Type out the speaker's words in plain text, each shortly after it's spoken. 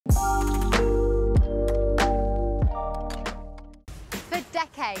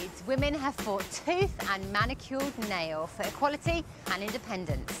decades, women have fought tooth and manicured nail for equality and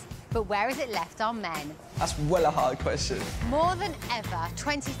independence. But where has it left our men? That's well a hard question. More than ever,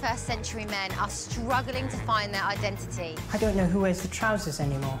 21st century men are struggling to find their identity. I don't know who wears the trousers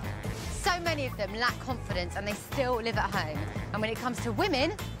anymore. So many of them lack confidence and they still live at home. And when it comes to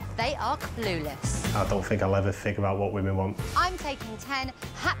women, they are clueless. I don't think I'll ever figure out what women want. I'm taking 10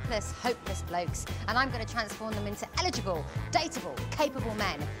 hapless, hopeless blokes and I'm going to transform them into eligible, dateable, capable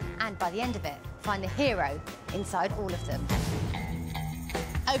men. And by the end of it, find the hero inside all of them.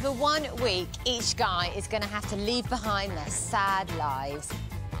 Over 1 week, each guy is going to have to leave behind their sad lives.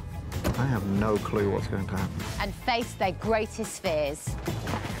 I have no clue what's going to happen. And face their greatest fears.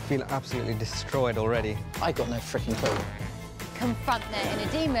 I feel absolutely destroyed already. I got no freaking clue. Confront their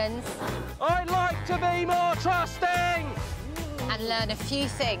inner demons. I'd like to be more trusting! And learn a few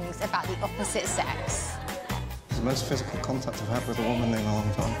things about the opposite sex. It's the most physical contact I've had with a woman in a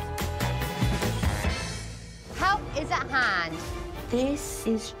long time. Help is at hand. This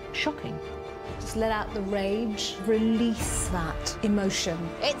is shocking. Just let out the rage, release that emotion.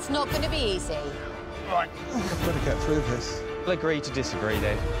 It's not going to be easy. Right. I've got to get through this. We'll agree to disagree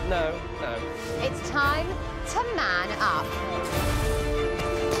then. No. It's time to man up.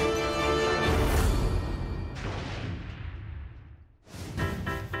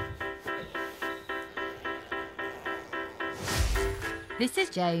 This is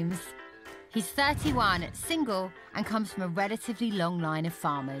James. He's 31, single, and comes from a relatively long line of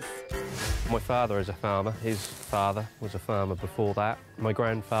farmers. My father is a farmer. His father was a farmer before that. My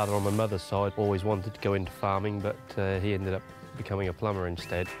grandfather on my mother's side always wanted to go into farming, but he ended up becoming a plumber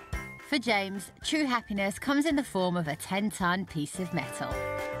instead. For James, true happiness comes in the form of a 10-ton piece of metal.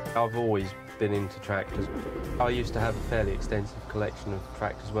 I've always been into tractors. I used to have a fairly extensive collection of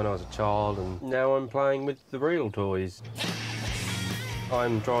tractors when I was a child, and now I'm playing with the real toys.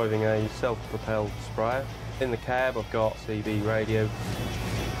 I'm driving a self-propelled sprayer. In the cab, I've got CB radio,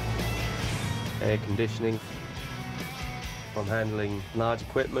 air conditioning. I'm handling large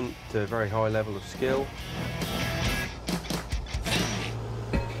equipment to a very high level of skill.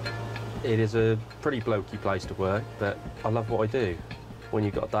 It is a pretty blokey place to work, but I love what I do. When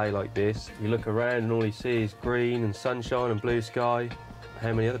you've got a day like this, you look around and all you see is green and sunshine and blue sky.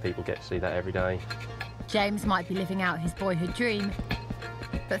 How many other people get to see that every day? James might be living out his boyhood dream,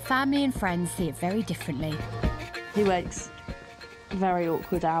 but family and friends see it very differently. He works very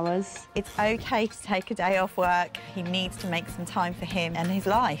awkward hours. It's OK to take a day off work. He needs to make some time for him and his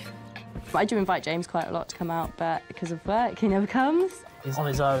life. I do invite James quite a lot to come out, but because of work, he never comes. He's on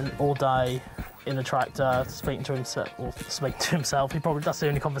his own all day in the tractor, speaking to himself. That's the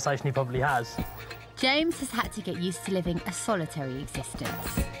only conversation he probably has. James has had to get used to living a solitary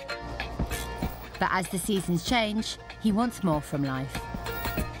existence. But as the seasons change, he wants more from life.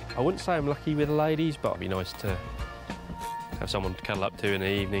 I wouldn't say I'm lucky with the ladies, but it'd be nice to have someone to cuddle up to in the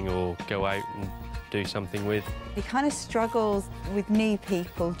evening or go out and do something with. He kind of struggles with new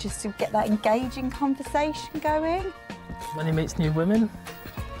people just to get that engaging conversation going. When he meets new women.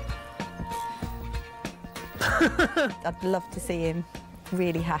 I'd love to see him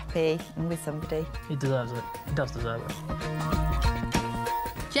really happy and with somebody. He deserves it. He does deserve it.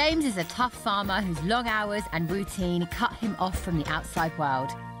 James is a tough farmer whose long hours and routine cut him off from the outside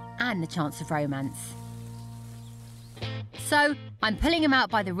world and the chance of romance. So, I'm pulling him out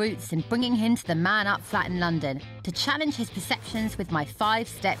by the roots and bringing him to the Man Up flat in London to challenge his perceptions with my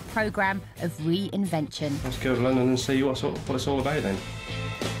 5-step programme of reinvention. Let's go to London and see what it's all about then.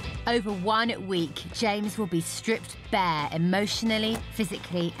 Over 1 week, James will be stripped bare emotionally,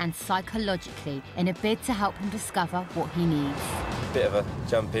 physically and psychologically in a bid to help him discover what he needs. Bit of a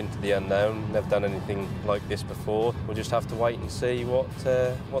jump into the unknown. Never done anything like this before. We'll just have to wait and see what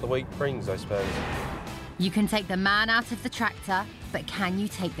the week brings, I suppose. You can take the man out of the tractor, but can you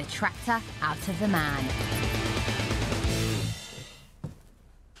take the tractor out of the man?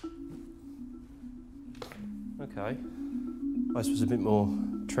 OK. I suppose a bit more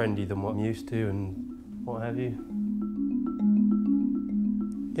trendy than what I'm used to and what have you.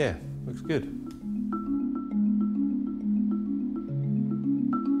 Yeah, looks good.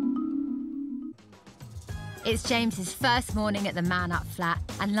 It's James's first morning at the Man Up flat,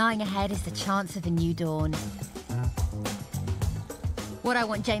 and lying ahead is the chance of a new dawn. What I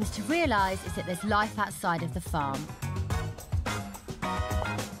want James to realise is that there's life outside of the farm.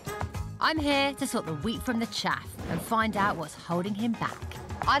 I'm here to sort the wheat from the chaff and find out what's holding him back.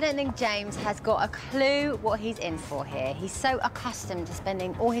 I don't think James has got a clue what he's in for here. He's so accustomed to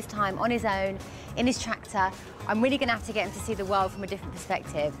spending all his time on his own, in his tractor. I'm really going to have to get him to see the world from a different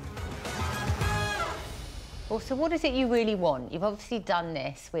perspective. Well, so what is it you really want? You've obviously done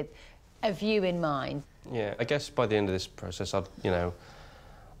this with a view in mind. Yeah, I guess by the end of this process, I'd, you know,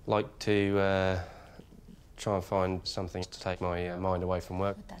 like to try and find something to take my mind away from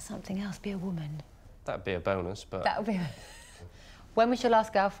work. Would that something else be a woman? That'd be a bonus, but... That would be... When was your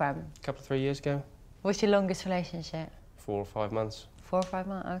last girlfriend? A couple of 3 years ago. What's your longest relationship? 4 or 5 months. 4 or 5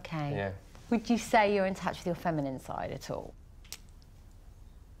 months? OK. Yeah. Would you say you're in touch with your feminine side at all?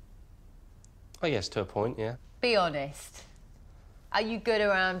 I guess to a point, yeah. Be honest. Are you good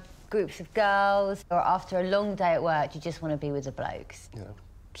around groups of girls, or after a long day at work, you just want to be with the blokes? You know,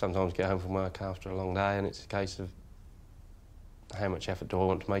 sometimes get home from work after a long day and it's a case of how much effort do I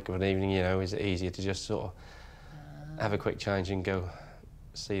want to make of an evening, you know? Is it easier to just sort of have a quick change and go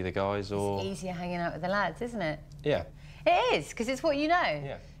see the guys, or... It's easier hanging out with the lads, isn't it? Yeah. It is, because it's what you know.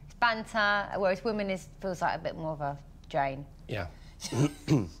 Yeah. It's banter, whereas women feels like a bit more of a drain. Yeah.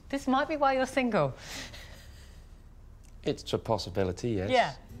 This might be why you're single. It's a possibility, yes.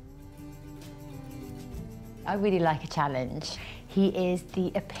 Yeah. I really like a challenge. He is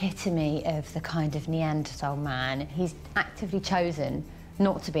the epitome of the kind of Neanderthal man. He's actively chosen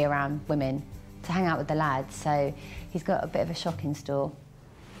not to be around women, to hang out with the lads, so he's got a bit of a shock in store.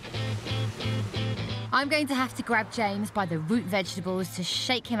 I'm going to have to grab James by the root vegetables to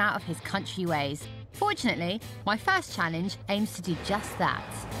shake him out of his country ways. Fortunately, my first challenge aims to do just that.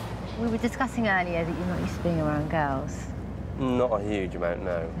 We were discussing earlier that you're not used to being around girls. Not a huge amount,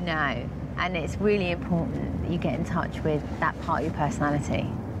 no. No, and it's really important that you get in touch with that part of your personality,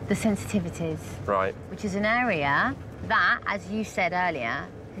 the sensitivities. Right. Which is an area that, as you said earlier,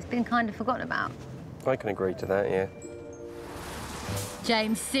 has been kind of forgotten about. I can agree to that, yeah.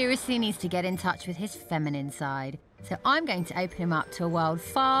 James seriously needs to get in touch with his feminine side. So I'm going to open him up to a world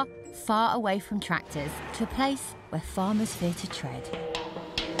far, far away from tractors, to a place where farmers fear to tread.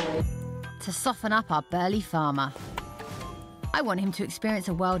 To soften up our burly farmer. I want him to experience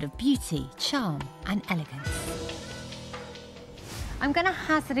a world of beauty, charm and elegance. I'm going to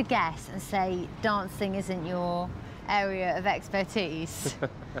hazard a guess and say dancing isn't your area of expertise.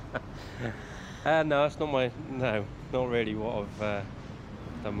 No, it's not my... No, not really what I've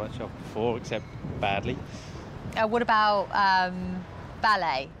done much of before, except badly. What about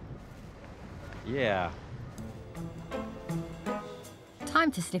ballet? Yeah.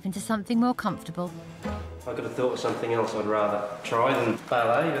 Time to slip into something more comfortable. I could have thought of something else I'd rather try than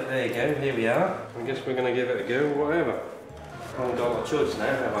ballet, but there you go, here we are. I guess we're going to give it a go, whatever. I haven't got a choice now,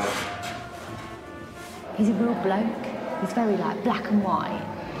 have I? He's a real bloke. He's very, like, black and white.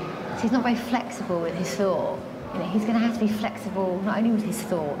 So he's not very flexible with his thought. You know, he's going to have to be flexible, not only with his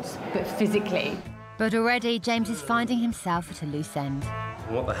thoughts, but physically. But already, James is finding himself at a loose end.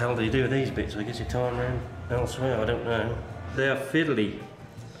 What the hell do you do with these bits? I guess you tie them around elsewhere, I don't know. They are fiddly.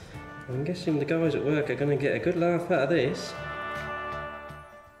 I'm guessing the guys at work are going to get a good laugh out of this.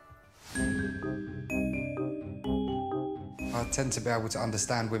 I tend to be able to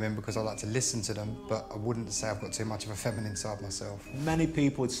understand women because I like to listen to them, but I wouldn't say I've got too much of a feminine side myself. Many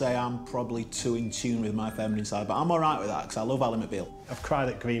people would say I'm probably too in tune with my feminine side, but I'm all right with that because I love Ally McBeal. I've cried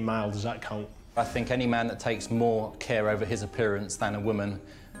at Green Mile, does that count? I think any man that takes more care over his appearance than a woman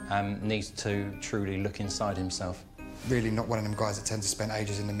needs to truly look inside himself. Really not one of them guys that tend to spend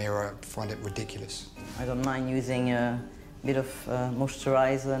ages in the mirror. I find it ridiculous. I don't mind using a bit of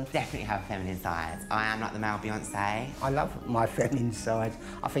moisturiser. Definitely have a feminine side. I am like the male Beyonce. I love my feminine side.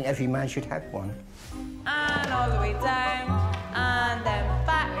 I think every man should have one. And all the way down, and then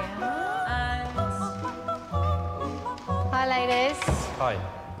back, and... Hi, ladies. Hi.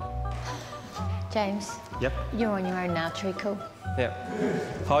 James. Yep. You're on your own now, treacle. Yeah.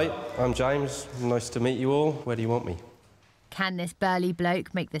 Hi, I'm James. Nice to meet you all. Where do you want me? Can this burly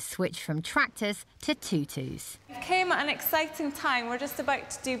bloke make the switch from tractors to tutus? Came at an exciting time. We're just about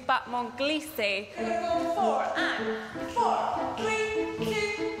to do Batman Gleesy. We're going to go 4 and 4, 3, 2,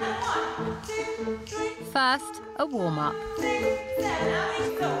 and 1, 2, 3. First, a warm-up. 6, 7,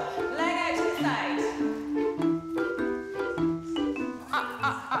 and we go. Leg out to the side. Up,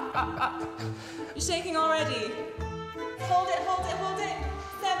 up, up, up, up. You're shaking already. Hold it, hold it, hold it.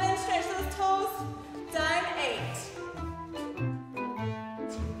 7, stretch those toes. Down, 8.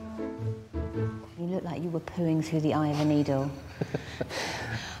 You look like you were pooing through the eye of a needle.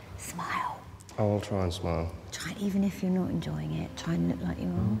 Smile. I'll try and smile. Try, even if you're not enjoying it, try and look like you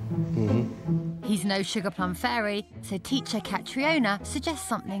are. Mm-hmm. He's no sugar plum fairy, so teacher Catriona suggests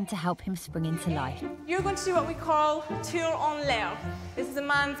something to help him spring into life. You're going to do what we call tour en l'air. This is a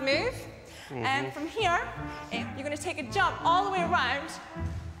man's move. And from here, you're going to take a jump all the way around,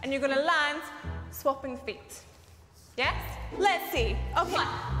 and you're going to land swapping feet. Yes? Let's see. Okay. 1,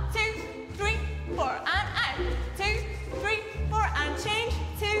 2, 3, 4, and out. 1, 2, 3, 4, and change.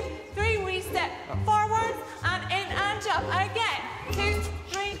 2, 3, we step forwards and in and jump again. 2,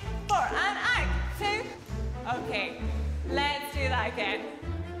 3, 4, and out. 2. Okay, let's do that again.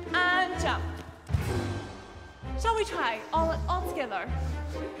 And jump. Shall we try all together?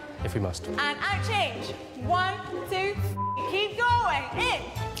 If we must. And out change. 1, 2, keep going. In.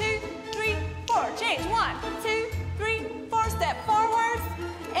 2, 3, 4. Change. 1, 2, 3, 4. Step forwards.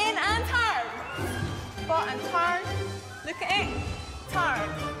 In and turn. Spot and turn. Look at it. Turn.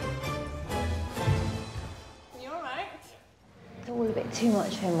 You all right? It's all a bit too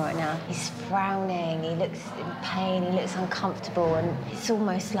much for him right now. He's frowning, he looks in pain, he looks uncomfortable, and it's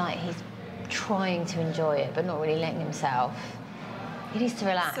almost like he's trying to enjoy it, but not really letting himself. He needs to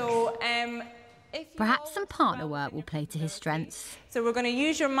relax. So, perhaps some partner work will play to his strengths. So we're going to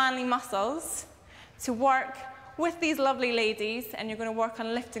use your manly muscles to work with these lovely ladies, and you're going to work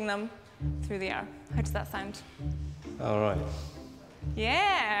on lifting them through the air. How does that sound? All right.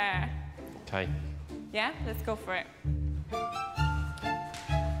 Yeah. Okay. Yeah, let's go for it.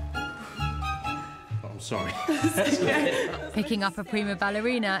 I'm sorry. Picking up a prima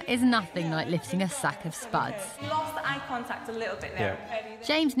ballerina is nothing like lifting a sack of spuds. Lost the eye contact a little bit there. Yeah. Ready?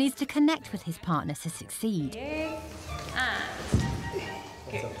 James needs to connect with his partner to succeed. And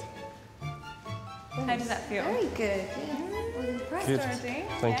good. How does that feel? Very good. Yeah. Good.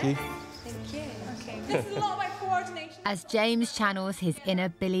 Thank you. Thank you. Okay. This is a lot about coordination. As James channels his inner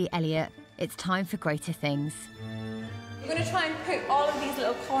Billy Elliot, it's time for greater things. We're going to try and put all of these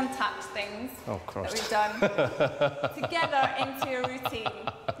little contact things that we've done together into a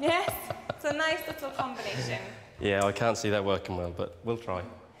routine. Yes? It's a nice little combination. Yeah, I can't see that working well, but we'll try.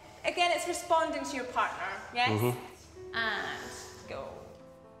 Again, it's responding to your partner. Yes? Mhm. And go.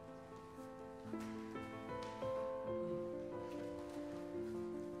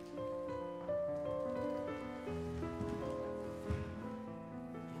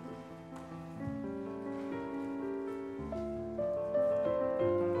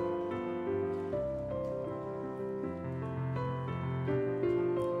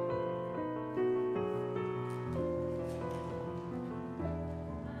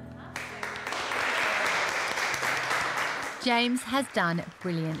 James has done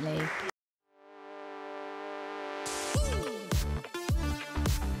brilliantly.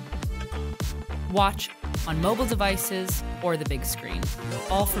 Watch on mobile devices or the big screen,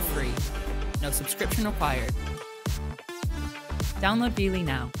 all for free. No subscription required. Download Veely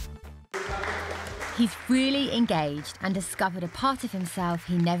now. He's really engaged and discovered a part of himself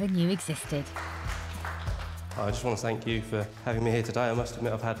he never knew existed. I just want to thank you for having me here today. I must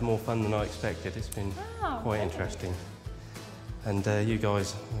admit I've had more fun than I expected. It's been quite interesting. And you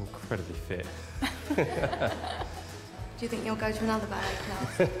guys are incredibly fit. Do you think you'll go to another ballet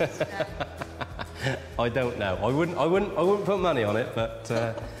class? I don't know. I wouldn't put money on it, but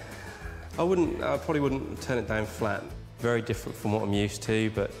I probably wouldn't turn it down flat. Very different from what I'm used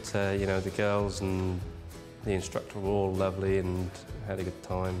to, but you know, the girls and the instructor were all lovely and had a good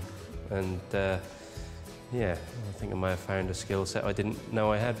time. And yeah, I think I may have found a skill set I didn't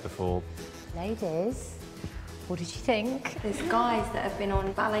know I had before. Ladies, what did you think? There's guys that have been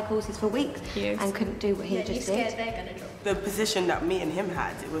on ballet courses for weeks and couldn't do what he just did. They're gonna drop. The position that me and him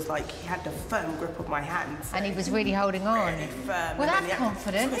had, it was like he had the firm grip of my hands. And he was really holding on. Really firm. Well, that's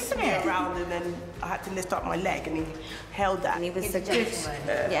confident, isn't it? Around, and then I had to lift up my leg, and he held that. And he was a good.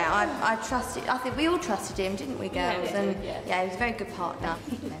 Yeah, I trusted. I think we all trusted him, didn't we, girls? And yeah, he was a very good partner.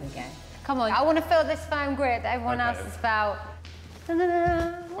 There we go. Come on, I want to feel this firm grip that everyone else has felt. I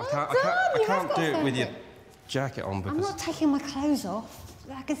can't do it with your jacket on because... I'm not taking my clothes off.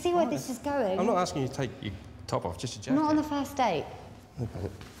 I can see where this is going. I'm not asking you to take your top off, just your jacket. Not on the first date.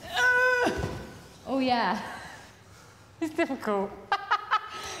 Oh, yeah. It's difficult.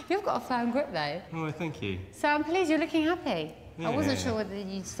 You've got a firm grip, though. Oh, thank you. So I'm pleased you're looking happy. Yeah, I wasn't sure whether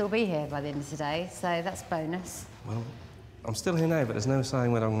you'd still be here by the end of today, so that's bonus. Well, I'm still here now, but there's no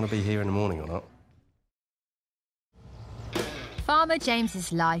saying whether I'm going to be here in the morning or not. Farmer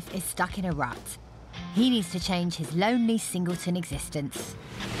James's life is stuck in a rut. He needs to change his lonely singleton existence.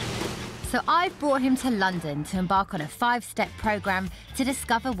 So I've brought him to London to embark on a 5-step programme to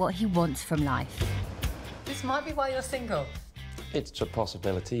discover what he wants from life. This might be why you're single. It's a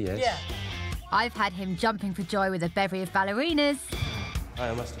possibility, yes. Yeah. I've had him jumping for joy with a bevy of ballerinas.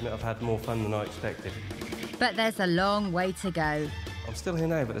 I must admit I've had more fun than I expected. But there's a long way to go. I'm still here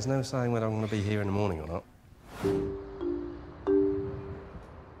now, but there's no saying whether I'm going to be here in the morning or not.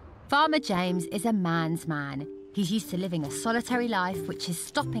 Farmer James is a man's man. He's used to living a solitary life, which is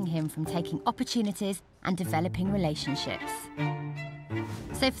stopping him from taking opportunities and developing relationships.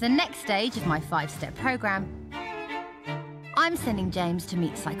 So for the next stage of my 5-step programme, I'm sending James to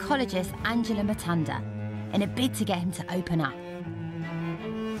meet psychologist Angela Matunda in a bid to get him to open up.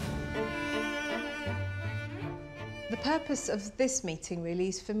 The purpose of this meeting really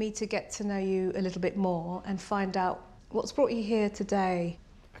is for me to get to know you a little bit more and find out what's brought you here today.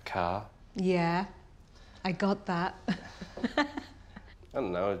 A car. Yeah, I got that. I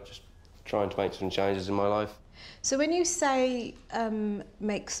don't know, just trying to make some changes in my life. So when you say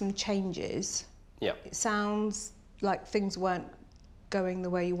make some changes, Yeah. it sounds like things weren't going the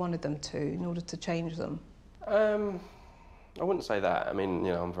way you wanted them to in order to change them. I wouldn't say that. I mean,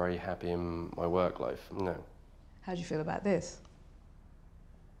 you know, I'm very happy in my work life. No. How do you feel about this?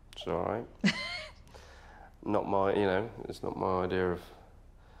 It's all right. Not my, you know, it's not my idea of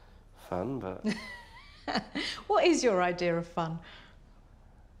fun, but... What is your idea of fun?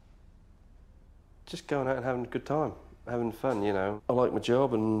 Just going out and having a good time, having fun, you know. I like my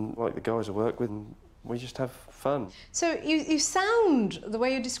job and like the guys I work with, and we just have fun. So you sound, the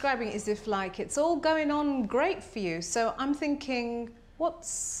way you're describing it, as if like it's all going on great for you. So I'm thinking,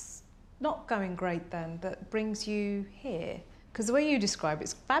 what's not going great then that brings you here? Because the way you describe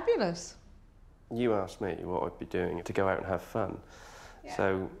it's fabulous. You asked me what I'd be doing to go out and have fun. Yeah.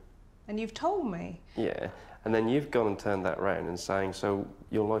 So... And you've told me. Yeah, and then you've gone and turned that round and saying, so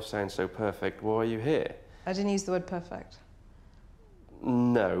your life sounds so perfect, why are you here? I didn't use the word perfect.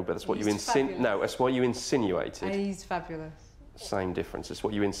 No, but that's what you No, that's what you insinuated. I used fabulous. Same difference. It's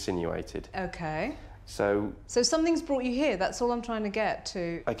what you insinuated. Okay. So something's brought you here. That's all I'm trying to get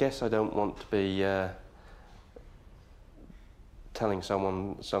to. I guess I don't want to be telling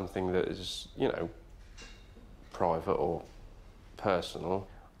someone something that is, you know, private or personal.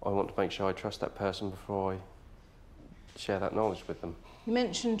 I want to make sure I trust that person before I share that knowledge with them. You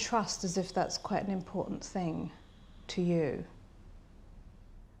mentioned trust as if that's quite an important thing to you.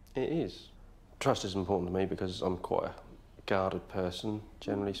 It is. Trust is important to me because I'm quite a guarded person,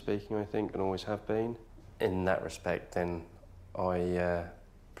 generally speaking, I think, and always have been. In that respect, then, I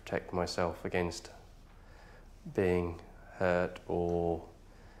protect myself against being hurt or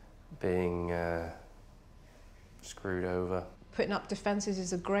being screwed over. Putting up defences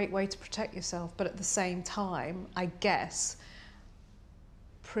is a great way to protect yourself, but at the same time, I guess,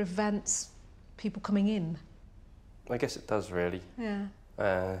 prevents people coming in. I guess it does, really. Yeah.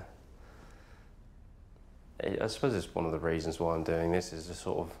 I suppose it's one of the reasons why I'm doing this, is to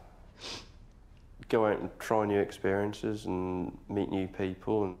sort of go out and try new experiences and meet new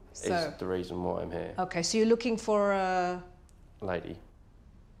people, and is the reason why I'm here. Okay, so you're looking for a... lady.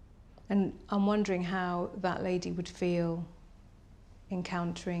 And I'm wondering how that lady would feel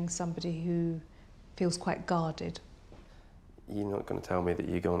encountering somebody who feels quite guarded. You're not going to tell me that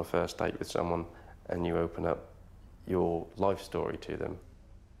you go on a first date with someone and you open up your life story to them.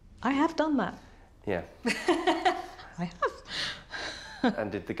 I have done that. Yeah. I have. And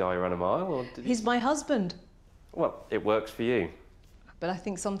did the guy run a mile? Or did He's my husband. Well, it works for you. But I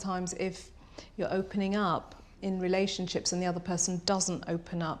think sometimes if you're opening up in relationships and the other person doesn't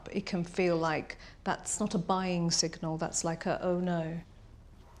open up, it can feel like that's not a buying signal, that's like a, oh no.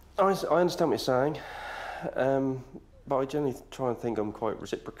 I understand what you're saying, but I generally try and think I'm quite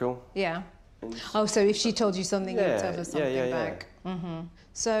reciprocal. Yeah. Oh, so if she told you something, you'd tell her something back. Yeah. Mm-hmm.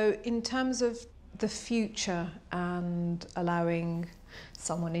 So in terms of the future and allowing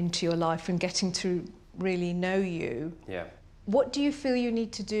someone into your life and getting to really know you, what do you feel you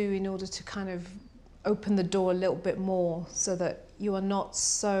need to do in order to kind of open the door a little bit more so that you are not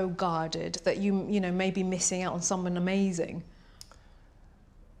so guarded that you know, may be missing out on someone amazing?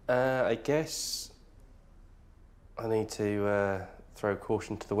 I guess I need to throw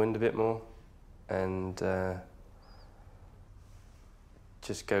caution to the wind a bit more and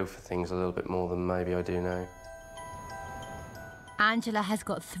just go for things a little bit more than maybe I do now. Angela has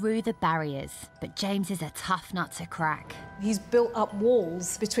got through the barriers, but James is a tough nut to crack. He's built up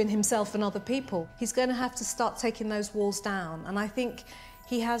walls between himself and other people. He's going to have to start taking those walls down, and I think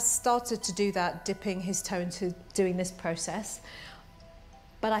he has started to do that, dipping his toe into doing this process.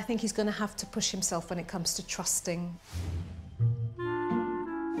 But I think he's going to have to push himself when it comes to trusting.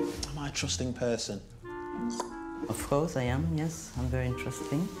 Am I a trusting person? Of course I am, yes. I'm very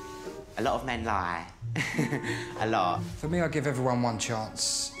trusting. A lot of men lie. A lot. For me, I give everyone one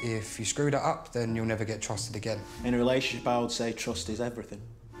chance. If you screw that up, then you'll never get trusted again. In a relationship, I would say trust is everything.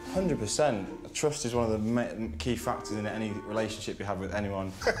 100%. Trust is one of the key factors in any relationship you have with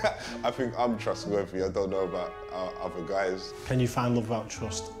anyone. I think I'm trustworthy. I don't know about other guys. Can you find love without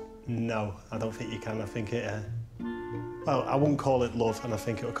trust? No, I don't think you can. I think it... well, I wouldn't call it love, and I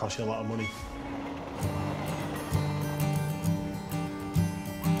think it would cost you a lot of money.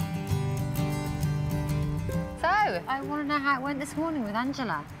 I want to know how it went this morning with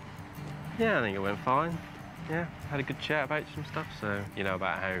Angela. Yeah, I think it went fine. Yeah, had a good chat about some stuff, so, you know,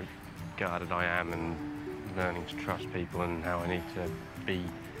 about how guarded I am and learning to trust people and how I need to be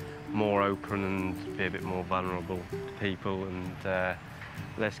more open and be a bit more vulnerable to people and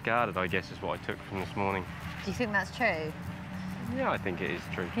less guarded, I guess, is what I took from this morning. Do you think that's true? Yeah, I think it is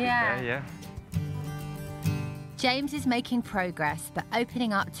true, to be Yeah. fair, yeah. James is making progress, but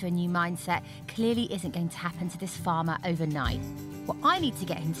opening up to a new mindset clearly isn't going to happen to this farmer overnight. What I need to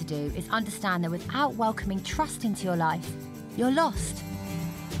get him to do is understand that without welcoming trust into your life, you're lost.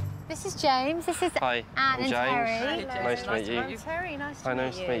 This is James. This is Hi, Anne I'm and James. Terry. Nice to meet you. I'm Terry. Nice to Hi, meet you.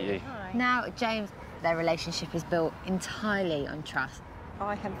 nice to meet you. Now, James, their relationship is built entirely on trust.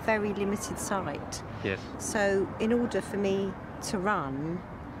 I have very limited sight. Yes. So in order for me to run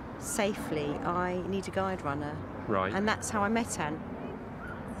safely, I need a guide runner. Right. And that's how I met Anne.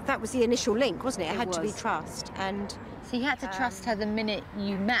 That was the initial link, wasn't it? It had to be was. trust. And so you had to trust her the minute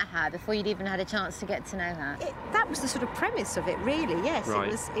you met her, before you'd even had a chance to get to know her. that was the sort of premise of it, really. Yes,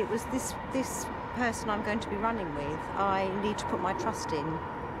 Right. It was this person I'm going to be running with. I need to put my trust in.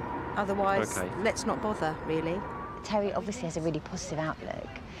 Otherwise, Okay. let's not bother, really. Terry obviously has a really positive outlook.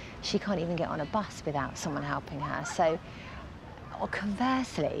 She can't even get on a bus without someone helping her. So, or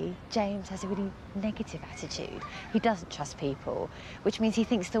conversely, James has a really negative attitude. He doesn't trust people, which means he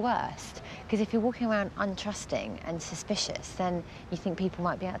thinks the worst. Because if you're walking around untrusting and suspicious, then you think people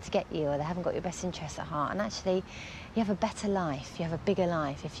might be out to get you or they haven't got your best interests at heart. And actually, you have a better life, you have a bigger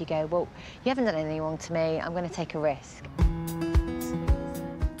life if you go, well, you haven't done anything wrong to me, I'm going to take a risk.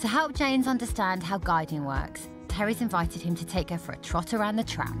 To help James understand how guiding works, Terry's invited him to take her for a trot around the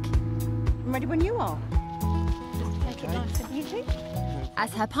track. I'm ready when you are. Just take it nice and easy.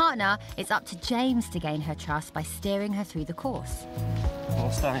 As her partner, it's up to James to gain her trust by steering her through the course.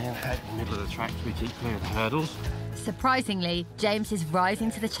 I'll stay in the middle of the track so we keep clear of the hurdles. Surprisingly, James is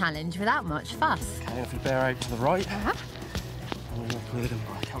rising to the challenge without much fuss. Okay, if we bear out to the right, we'll clear them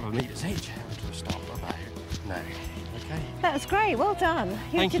by a couple of metres each. We'll just stop about now. Okay. That was great, well done.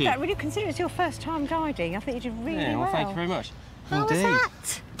 Thank did you. that really, considering it's your first time guiding. I think you did really Yeah, well, well. thank you very much. How was Indeed.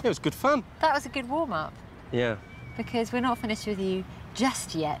 that? It was good fun. That was a good warm-up, Yeah. because we're not finished with you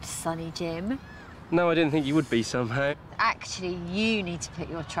just yet, Sonny Jim. No, I didn't think you would be somehow. Actually, you need to put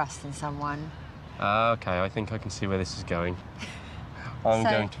your trust in someone. Okay, I think I can see where this is going. I'm So-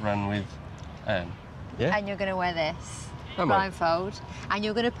 going to run with Anne. Yeah? And you're going to wear this Am I? blindfold, and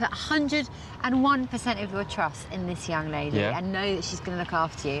you're going to put 101% of your trust in this young lady Yeah. and know that she's going to look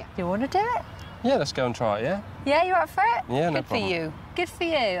after you. Do you want to do it? Yeah, let's go and try it, yeah? Yeah, you're up for it? Yeah, no Good problem. for you. Good for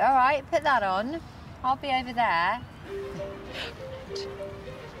you. All right, put that on. I'll be over there.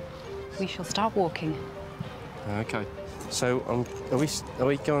 We shall start walking. Okay. So, are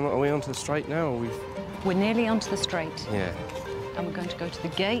we onto the straight now, or We're nearly onto the straight. Yeah. And we're going to go to the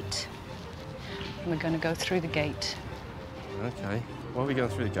gate. And we're going to go through the gate. Okay. What are we going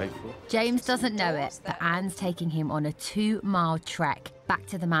through the gate for? James doesn't know it, but Anne's taking him on a 2-mile trek back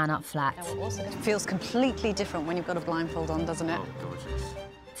to the Man Up flat. It feels completely different when you've got a blindfold on, doesn't it?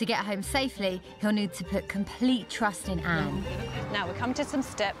 To get home safely, he'll need to put complete trust in Anne. Now we're coming to some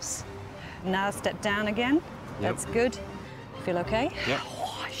steps. Now step down again. Yep. That's good. Feel okay? Yep.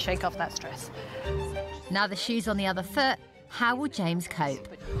 Shake off that stress. Now the shoe's on the other foot, how will James cope?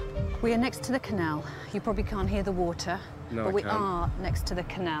 We are next to the canal. You probably can't hear the water, No, but I we can't. are next to the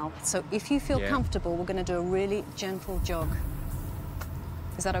canal. So if you feel Yeah. comfortable, we're going to do a really gentle jog.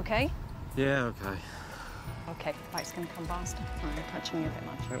 Is that okay? Yeah, okay. Okay, bike's going to come faster. Oh, you're touching me a bit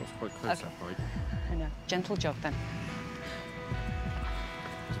much. That was quite close, Okay. that bike. I know. Gentle jog then.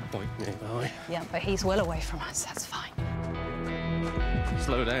 There's a bike nearby. Yeah, but he's well away from us. That's fine.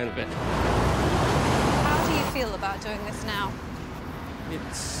 Slow down a bit. How do you feel about doing this now?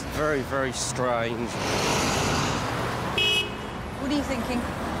 It's very, very strange. What are you thinking?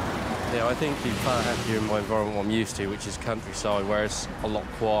 Yeah, I think I'd be far happier in my environment I'm used to, which is countryside, where it's a lot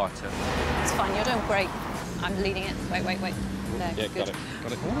quieter. It's fine. You're doing great. I'm leading it. Wait. There, Yeah, good. got it. I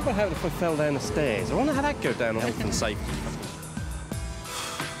wonder what would happen if I fell down the stairs. I wonder how that'd go down on health and safety.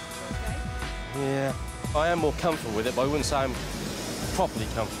 Yeah, I am more comfortable with it, but I wouldn't say I'm properly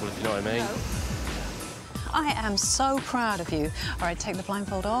comfortable, if you know what I mean. I am so proud of you. All right, take the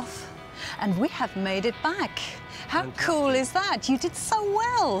blindfold off. And we have made it back. How cool is that? You did so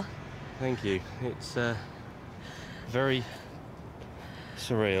well. Thank you. It's very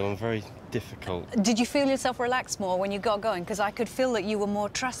surreal and very difficult. Did you feel yourself relax more when you got going? Because I could feel that you were more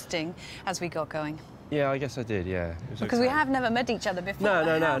trusting as we got going. Yeah, I guess I did, yeah. It was Because we okay. have never met each other before. No,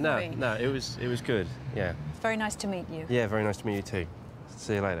 have we? no, it was good, yeah. It's very nice to meet you. Yeah, very nice to meet you too.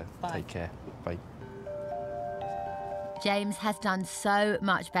 See you later. Bye. Take care. Bye. James has done so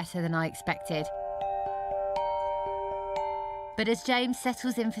much better than I expected. But as James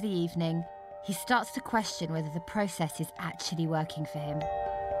settles in for the evening, he starts to question whether the process is actually working for him.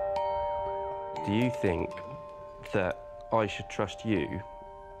 Do you think that I should trust you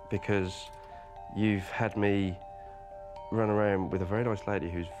because you've had me run around with a very nice lady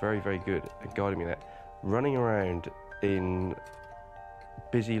who's very, very good at guiding me there, running around in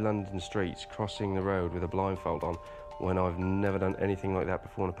busy London streets, crossing the road with a blindfold on, when I've never done anything like that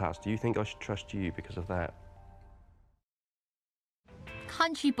before in the past? Do you think I should trust you because of that?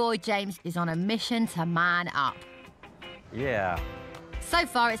 Country boy James is on a mission to man up. Yeah. So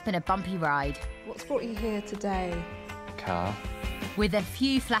far, it's been a bumpy ride. What's brought you here today? Car. With a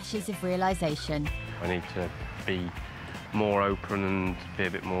few flashes of realisation. I need to be more open and be a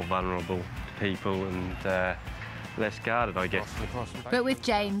bit more vulnerable to people and less guarded, I guess. But with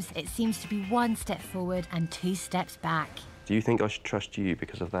James, it seems to be one step forward and 2 steps back. Do you think I should trust you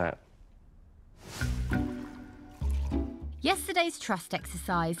because of that? Yesterday's trust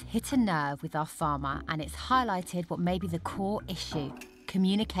exercise hit a nerve with our farmer, and it's highlighted what may be the core issue: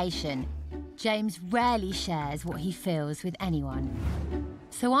 communication. James rarely shares what he feels with anyone.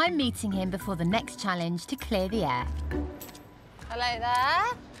 So I'm meeting him before the next challenge to clear the air. Hello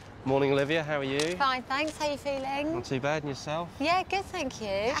there. Morning, Olivia. How are you? Fine, thanks. How are you feeling? Not too bad. And yourself? Yeah, good, thank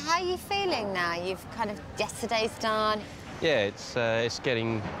you. How are you feeling now? You've kind of, yesterday's done. Yeah, it's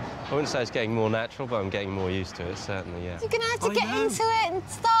getting, I wouldn't say it's getting more natural, but I'm getting more used to it, certainly, yeah. You're going to have to get into it and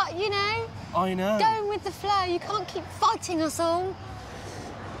start, you know, I know. going with the flow. You can't keep fighting us all.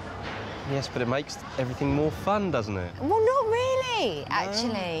 Yes, but it makes everything more fun, doesn't it? Well, not really,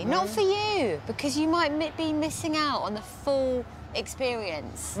 actually. No. Not for you, because you might be missing out on the full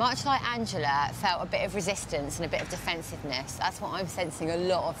experience. Much like Angela felt a bit of resistance and a bit of defensiveness, that's what I'm sensing, a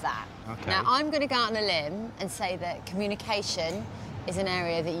lot of that. Okay. Now, I'm going to go out on a limb and say that communication is an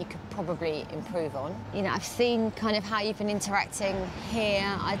area that you could probably improve on. You know, I've seen kind of how you've been interacting here.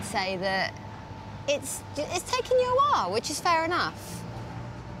 I'd say that it's taken you a while, which is fair enough.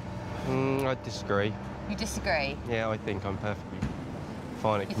 I disagree. You disagree? Yeah, I think I'm perfectly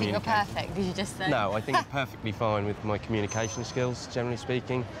fine at You think you're communicating. perfect, did you just say? No, I think I'm perfectly fine with my communication skills, generally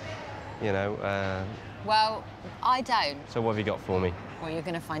speaking. You know, Well, I don't. so what have you got for me? Well, you're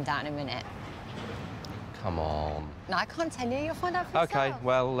going to find out in a minute. Come on. No, I can't tell you. You'll find out for yourself. Okay,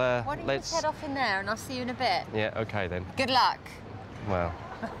 well, Why don't you let's... just head off in there and I'll see you in a bit? Yeah, okay then. Good luck. Well,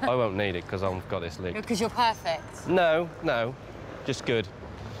 I won't need it because I've got this licked. Because you're perfect. No, just good.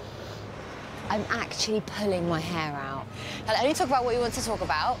 I'm actually pulling my hair out. He'll only talk about what he wants to talk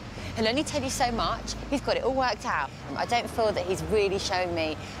about. He'll only tell you so much. He's got it all worked out. I don't feel that he's really showing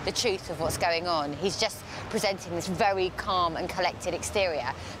me the truth of what's going on. He's just presenting this very calm and collected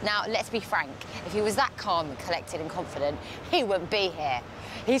exterior. Now, let's be frank. If he was that calm and collected and confident, he wouldn't be here.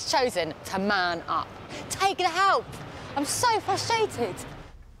 He's chosen to man up. Take the help. I'm so frustrated.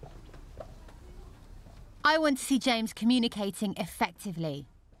 I want to see James communicating effectively,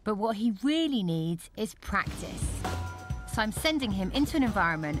 but what he really needs is practice. So I'm sending him into an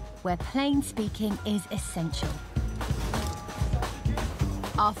environment where plain speaking is essential.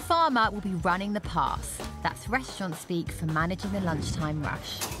 Our farmer will be running the pass. That's restaurant speak for managing the lunchtime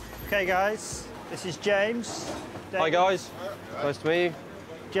rush. Okay, guys, this is James. Hi, guys. Nice to meet you.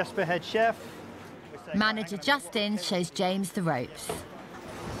 Jasper, head chef. Manager Justin shows James the ropes.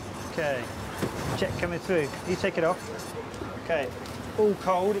 Okay, check coming through. You take it off. Okay, all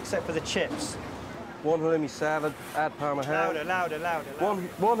cold except for the chips. 1 halloumi salad, add parma ham. Louder. One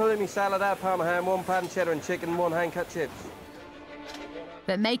halloumi salad, add parma ham, 1 pan cheddar and chicken, 1 hand-cut chips.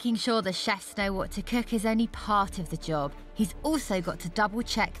 But making sure the chefs know what to cook is only part of the job. He's also got to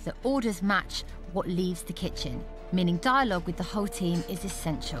double-check that orders match what leaves the kitchen, meaning dialogue with the whole team is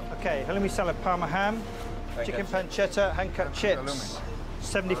essential. Okay, halloumi salad, parma ham, chicken pancetta, hand-cut chips.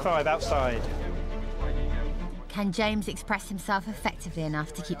 75 outside. Can James express himself effectively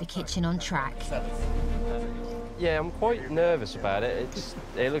enough to keep the kitchen on track? Yeah, I'm quite nervous about it.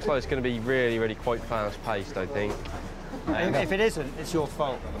 It looks like it's going to be really, really quite fast-paced, I think. If it isn't, it's your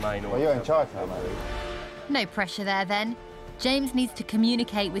fault. Well, you're in charge now, mate. No pressure there, then. James needs to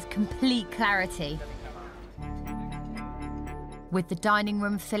communicate with complete clarity. With the dining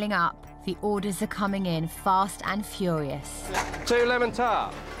room filling up, the orders are coming in fast and furious. 2 lemon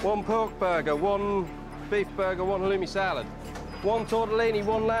tart, 1 pork burger, 1 beef burger, 1 halloumi salad, 1 tortellini,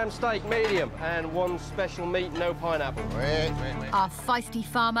 1 lamb steak, medium, and 1 special meat, no pineapple. Wait. Our feisty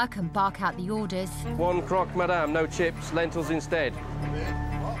farmer can bark out the orders. 1 croque madame, no chips, lentils instead.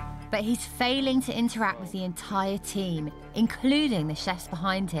 But he's failing to interact with the entire team, including the chefs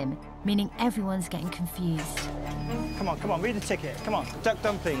behind him, meaning everyone's getting confused. Come on, read the ticket. Come on, duck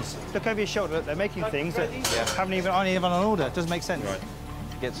dumplings. Look over your shoulder. Look, they're making things that aren't even on order. It doesn't make sense. Right.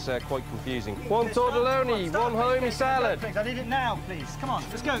 It gets quite confusing. One tortelloni, one halloumi salad. I need it now, please. Come on,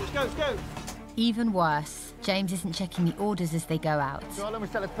 let's go. Even worse, James isn't checking the orders as they go out. Let me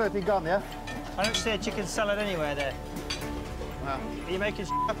set the 13 gone, yeah? I don't see a chicken salad anywhere there. Wow. Are you making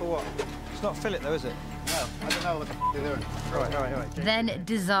up or what? It's not fillet though, is it? No, I don't know what the they're doing. All right. Then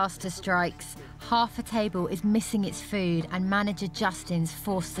disaster strikes. Half a table is missing its food and manager Justin's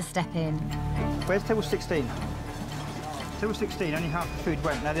forced to step in. Where's table 16? Table 16, only half the food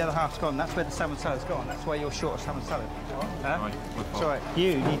went, now the other half's gone. That's where the salmon salad's gone. That's why you're short of salmon salad. Right, it's all right.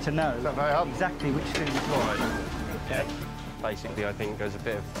 You need to know exactly which food is what. Okay. Basically, I think there's a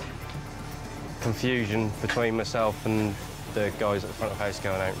bit of confusion between myself and the guys at the front of house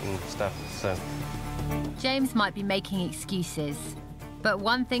going out and stuff, so. James might be making excuses, but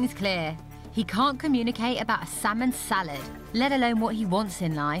one thing's clear. He can't communicate about a salmon salad, let alone what he wants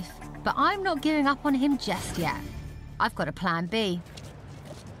in life. But I'm not giving up on him just yet. I've got a plan B.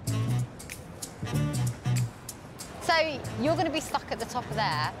 So you're going to be stuck at the top of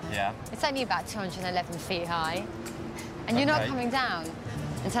there. Yeah. It's only about 211 feet high. And you're not coming down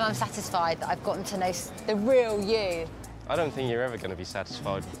until I'm satisfied that I've gotten to know the real you. I don't think you're ever going to be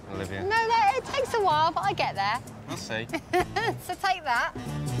satisfied, Olivia. No, it takes a while, but I get there. We'll see. So take that.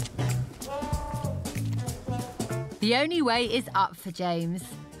 The only way is up for James.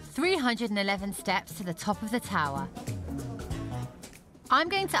 311 steps to the top of the tower. I'm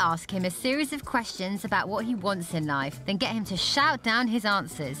going to ask him a series of questions about what he wants in life, then get him to shout down his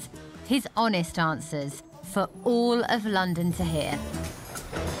answers, his honest answers, for all of London to hear.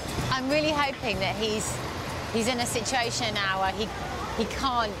 I'm really hoping that he's in a situation now where he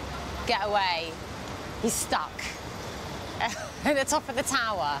can't get away. He's stuck at the top of the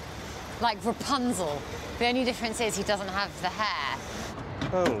tower, like Rapunzel. The only difference is he doesn't have the hair.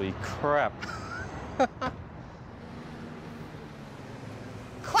 Holy crap.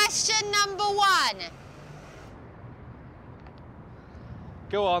 Question number 1.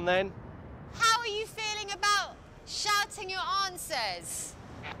 Go on, then. How are you feeling about shouting your answers?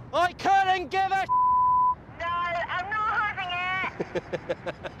 I couldn't give a No, I'm not having it.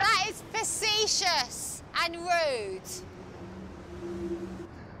 That is facetious and rude.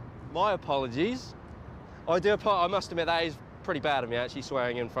 My apologies. I must admit, that is pretty bad of me, actually,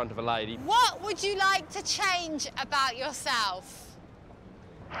 swearing in front of a lady. What would you like to change about yourself?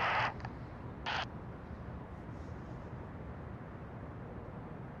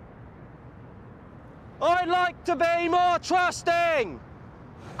 I'd like to be more trusting.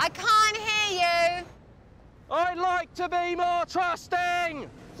 I can't hear you. I'd like to be more trusting.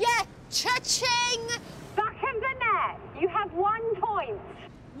 Yeah, cha-ching. Back of the net. You have 1 point.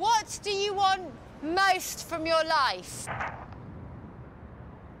 What do you want most from your life?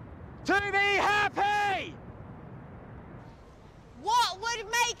 To be happy! What would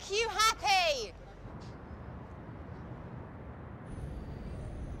make you happy?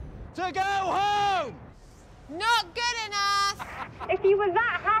 To go home! Not good enough. If you were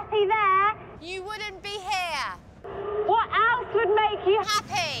that happy there, you wouldn't be here. What else would make you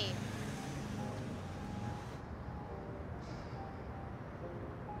happy?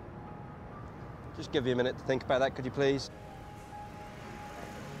 Just give you a minute to think about that, could you please?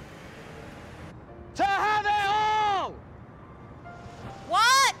 To have it all!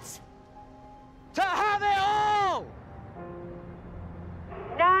 What? To have it all!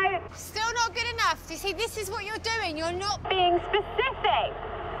 No, still not good enough. You see, this is what you're doing. You're not being specific.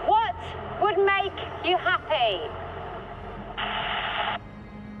 What would make you happy?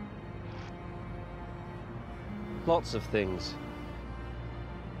 Lots of things.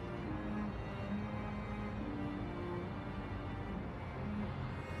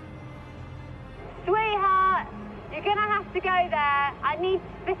 Sweetheart, you're gonna have to go there. I need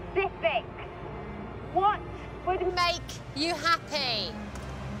specifics. What would make you happy?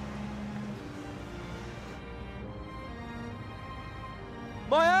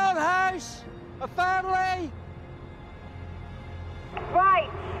 My own house, a family. Right.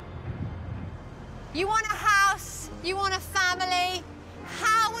 You want a house, you want a family.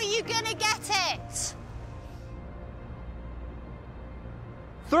 How are you gonna get it?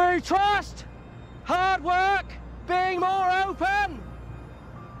 Through trust, hard work, being more open.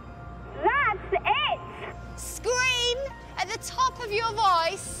 That's it. Scream at the top of your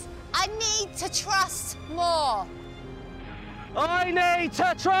voice. I need to trust more. I need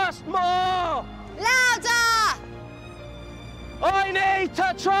to trust more. Louder. I need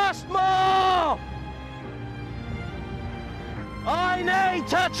to trust more! I need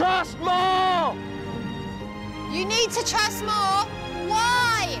to trust more! You need to trust more?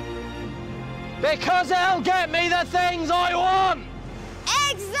 Why? Because it'll get me the things I want!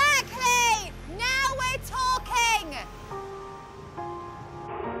 Exactly! Now we're talking!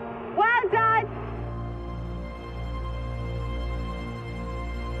 Well done!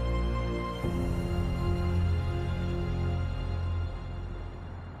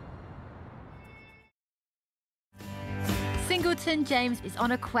 Singleton James is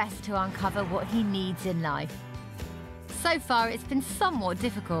on a quest to uncover what he needs in life. So far, it's been somewhat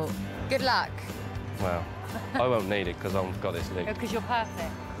difficult. Good luck. Well, I won't need it because I've got this link. Because you're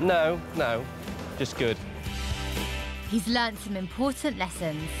perfect. No, just good. He's learnt some important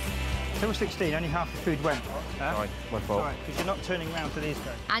lessons. Till 16, only half the food went. Sorry, my fault. Sorry, because you're not turning round to these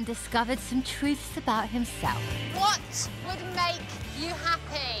guys. And discovered some truths about himself. What would make you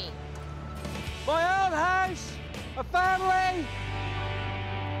happy? My own house, a family.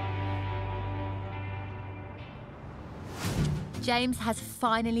 James has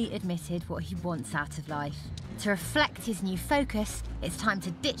finally admitted what he wants out of life. To reflect his new focus, it's time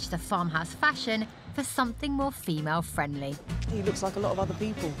to ditch the farmhouse fashion for something more female-friendly. He looks like a lot of other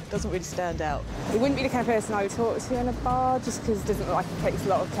people, doesn't really stand out. He wouldn't be the kind of person I would talk to in a bar just because it doesn't look like he takes a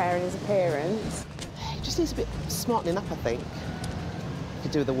lot of care in his appearance. He just needs a bit smartening up, I think.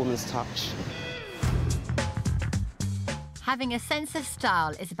 Could do with a woman's touch. Having a sense of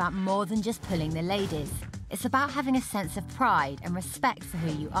style is about more than just pulling the ladies. It's about having a sense of pride and respect for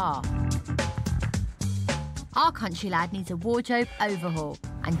who you are. Our country lad needs a wardrobe overhaul,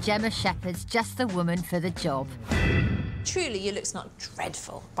 and Gemma Shepherd's just the woman for the job. Truly, your look's not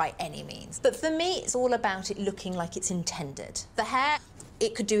dreadful by any means. But for me, it's all about it looking like it's intended. The hair,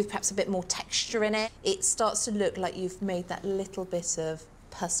 it could do with perhaps a bit more texture in it. It starts to look like you've made that little bit of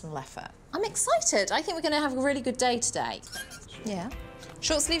personal effort. I'm excited. I think we're going to have a really good day today. Yeah.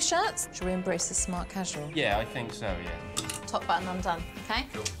 Short sleeve shirts? Shall we embrace the smart casual? Yeah, I think so, yeah. Top button undone, OK?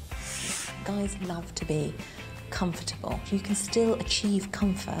 Cool. Guys love to be comfortable. You can still achieve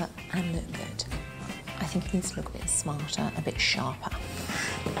comfort and look good. I think it needs to look a bit smarter, a bit sharper.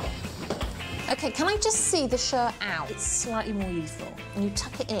 OK, can I just see the shirt out? It's slightly more youthful. When you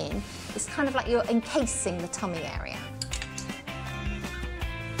tuck it in, it's kind of like you're encasing the tummy area.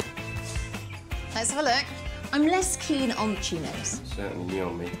 Let's have a look. I'm less keen on chinos. Certainly new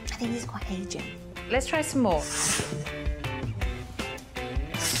on me. I think these are quite aging. Let's try some more.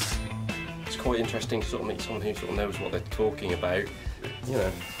 It's quite interesting to sort of meet someone who sort of knows what they're talking about. You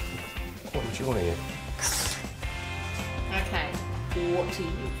know, what would you want to hear? OK, what do you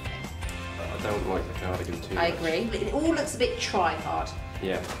think? I don't like the cardigan too much. I agree. It all looks a bit try-hard.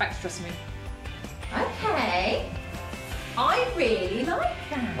 Yeah. Back to dressing room. OK. I really like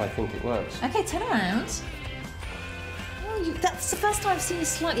that. I think it works. OK, turn around. That's the first time I've seen you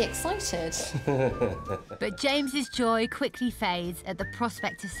slightly excited. But James's joy quickly fades at the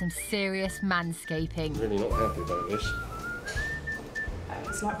prospect of some serious manscaping. Really not happy about this.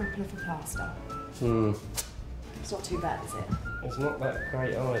 It's like ripping off a plaster. It's not too bad, is it? It's not that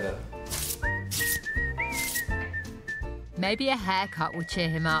great either. Maybe a haircut will cheer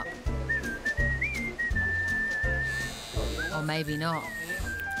him up. Or maybe not.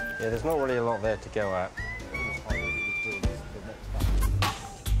 Yeah, there's not really a lot there to go at.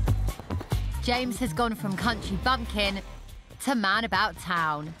 James has gone from country bumpkin to man about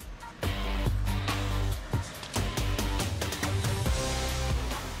town.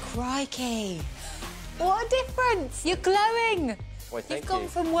 Crikey! What a difference! You're glowing! Why, thank You've gone you.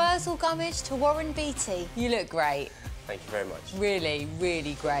 from Wurzel Gummidge to Warren Beatty. You look great. Thank you very much. Really,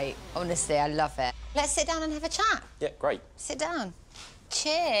 really great. Honestly, I love it. Let's sit down and have a chat. Yeah, great. Sit down.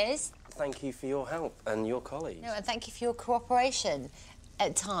 Cheers. Thank you for your help and your colleagues. No, and thank you for your cooperation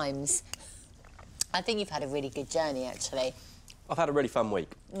at times. I think you've had a really good journey, actually. I've had a really fun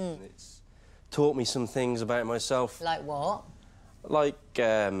week. It's taught me some things about myself. Like what? Like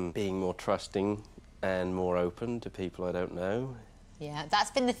being more trusting and more open to people I don't know. Yeah,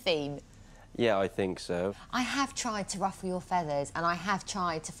 that's been the theme. Yeah, I think so. I have tried to ruffle your feathers and I have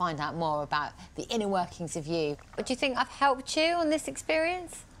tried to find out more about the inner workings of you. But do you think I've helped you on this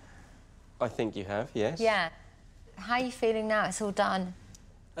experience? I think you have, yes. Yeah. How are you feeling now it's all done?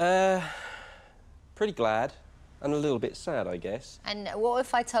 Pretty glad and a little bit sad, I guess. And what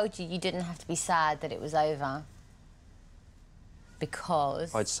if I told you you didn't have to be sad that it was over?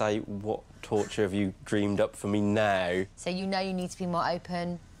 Because... I'd say, what torture have you dreamed up for me now? So you know you need to be more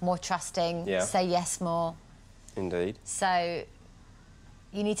open, more trusting, Yeah. say yes more. Indeed. So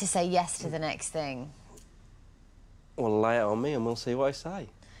you need to say yes to the next thing. Well, lay it on me and we'll see what I say.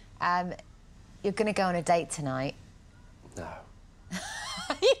 You're going to go on a date tonight? No.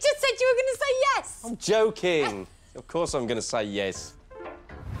 You just said you were going to say yes! I'm joking. Of course I'm going to say yes.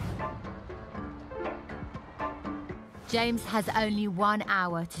 James has only 1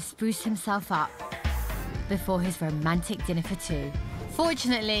 hour to spruce himself up before his romantic dinner for two.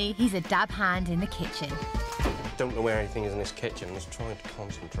 Fortunately, he's a dab hand in the kitchen. Don't know where anything is in this kitchen. I'm just trying to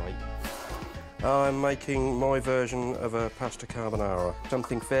concentrate. I'm making my version of a pasta carbonara.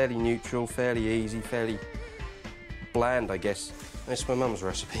 Something fairly neutral, fairly easy, fairly bland, I guess. It's my mum's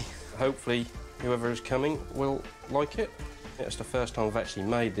recipe. Hopefully, whoever is coming will like it. It's the first time I've actually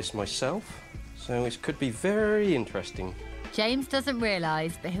made this myself, so it could be very interesting. James doesn't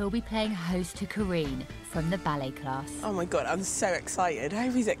realise, but he'll be playing host to Kareen from the ballet class. Oh my God, I'm so excited. I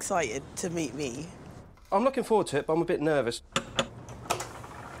hope he's excited to meet me. I'm looking forward to it, but I'm a bit nervous.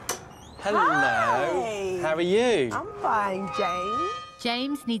 Hello. Hi. How are you? I'm fine, Jane.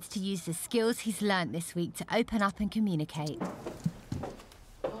 James needs to use the skills he's learnt this week to open up and communicate.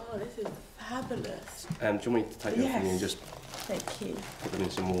 Oh, this is fabulous. Do you want me to take it off you and just Thank you. put them in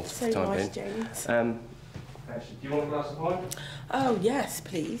some water So for the time nice, being? James. Actually, do you want a glass of wine? Oh, yes,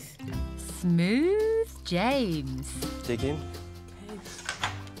 please. Smooth James. Dig in.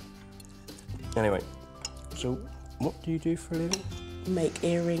 Anyway, so what do you do for a living? Make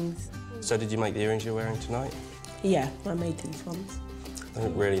earrings. So did you make the earrings you're wearing tonight? Yeah, I made these ones. They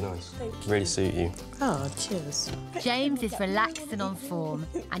look really nice. Thank you. Really suit you. Oh, cheers. James is relaxed and on form,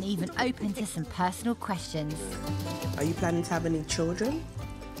 and even open to some personal questions. Are you planning to have any children?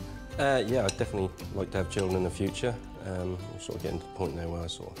 Yeah, I'd definitely like to have children in the future. I'm sort of getting to the point now where I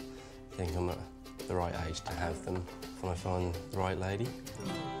sort of think I'm at the right age to have them when I find the right lady.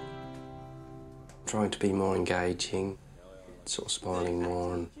 Trying to be more engaging, sort of smiling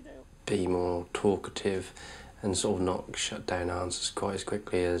more and be more talkative and sort of not shut down answers quite as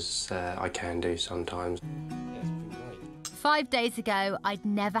quickly as I can do sometimes. 5 days ago, I'd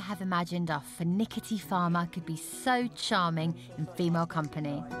never have imagined our finickety farmer could be so charming in female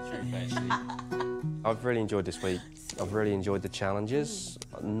company. I've really enjoyed this week. I've really enjoyed the challenges.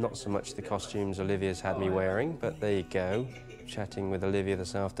 Not so much the costumes Olivia's had me wearing, but there you go. Chatting with Olivia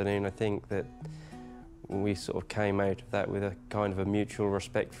this afternoon, I think that we sort of came out of that with a kind of a mutual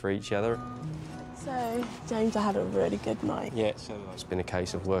respect for each other. So, James, I had a really good night. Yeah, so it's been a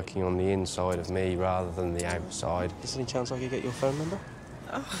case of working on the inside of me rather than the outside. Is there any chance I could get your phone number?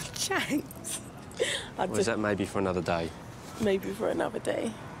 Oh, James. Or is that maybe for another day? Maybe for another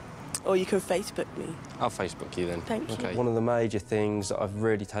day. Or you can Facebook me. I'll Facebook you then. Thank you. Okay. One of the major things that I've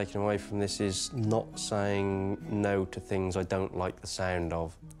really taken away from this is not saying no to things I don't like the sound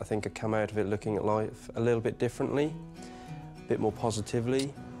of. I think I come out of it looking at life a little bit differently, a bit more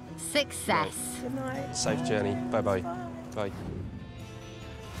positively. Success. Good night. Safe journey. Bye-bye. Bye.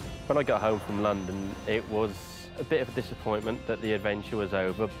 When I got home from London, it was a bit of a disappointment that the adventure was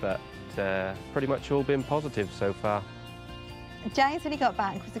over, but pretty much all been positive so far. James, when he got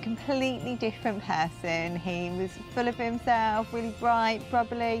back, was a completely different person. He was full of himself, really bright,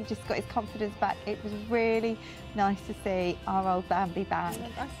 bubbly, just got his confidence back. It was really nice to see our old Bambi back.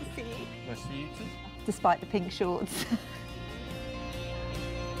 Nice to see you. Nice to see you too. Despite the pink shorts.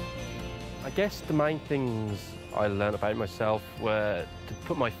 I guess the main things I learned about myself were to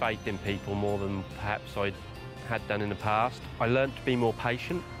put my faith in people more than perhaps I had done in the past. I learned to be more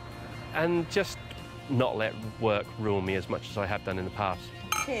patient and just not let work rule me as much as I have done in the past.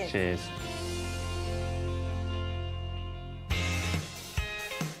 Cheers. Cheers.